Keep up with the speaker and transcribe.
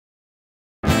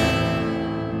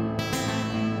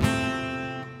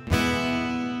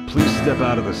please step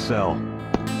out of the cell.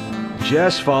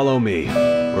 Just follow me.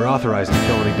 We're authorized to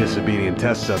kill any disobedient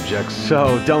test subjects,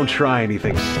 so don't try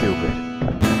anything stupid.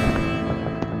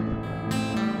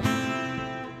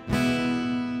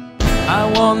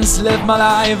 I once lived my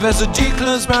life as a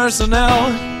G-class personnel,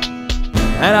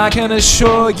 and I can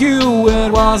assure you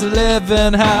it was a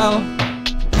living hell.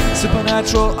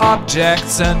 Supernatural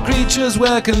objects and creatures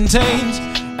were contained,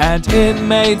 and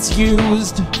inmates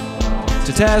used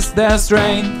to test their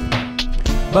strength.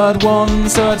 But one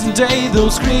certain day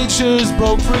those creatures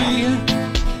broke free,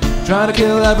 trying to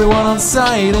kill everyone on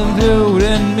sight,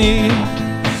 including me.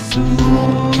 Soon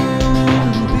it'll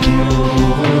be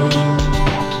over.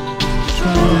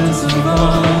 Try to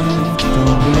survive,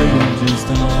 don't wait, just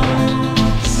die.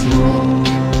 Soon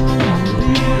you'll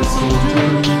be a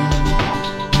soldier,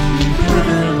 be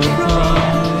driven to cry,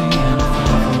 and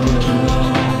fight for your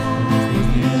life.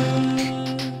 The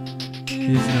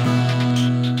end is nigh.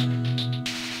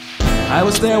 I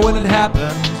was there when it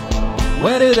happened,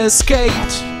 when it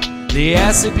escaped. The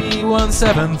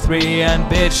SCP-173, and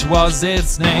bitch was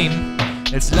its name.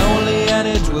 It's lonely and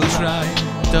it will try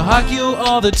to hug you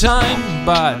all the time,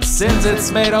 but since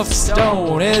it's made of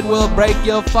stone, it will break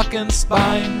your fucking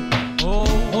spine. Oh,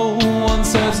 one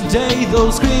certain day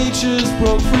those creatures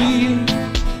broke free,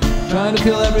 trying to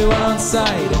kill everyone on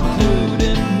sight,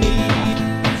 including me.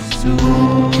 Soon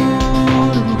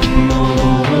it'll be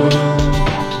over.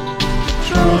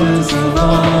 Try to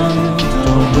survive,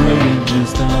 don't wait,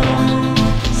 just die.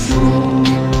 Soon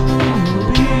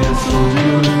you'll be a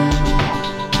soldier,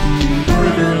 be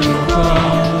driven to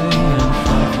cry, and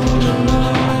fight for your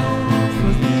life,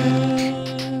 for the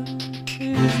end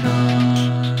is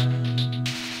nigh.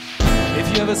 If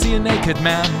you ever see a naked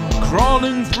man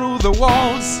crawling through the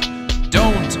walls,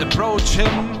 don't approach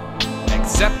him,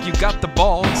 except you got the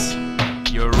balls.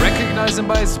 You recognize him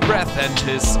by his breath and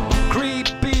his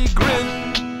creepy grin.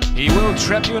 He will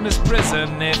trap you in his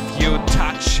prison if you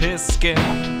touch his skin.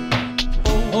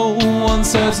 Oh, one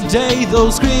certain day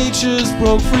those creatures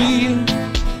broke free,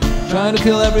 trying to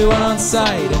kill everyone on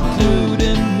sight,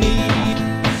 including me.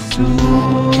 Soon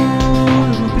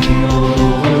it'll be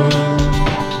over.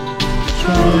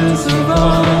 Try to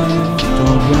survive,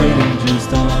 don't wait and just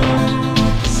die.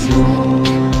 Soon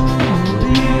you'll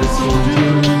be a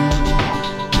soldier,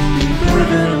 be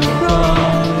driven to cry,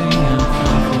 and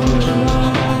fight for your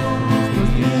life, for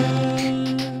the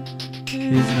end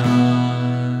is nigh.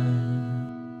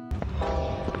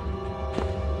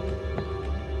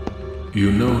 You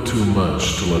know too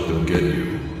much to let them get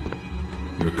you.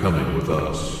 You're coming with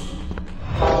us.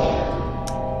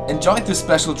 Enjoyed this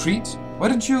special treat? Why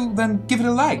don't you then give it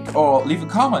a like or leave a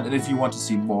comment, and if you want to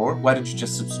see more, why don't you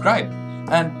just subscribe?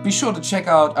 And be sure to check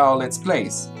out our Let's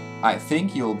Plays. I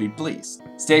think you'll be pleased.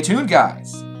 Stay tuned,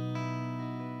 guys!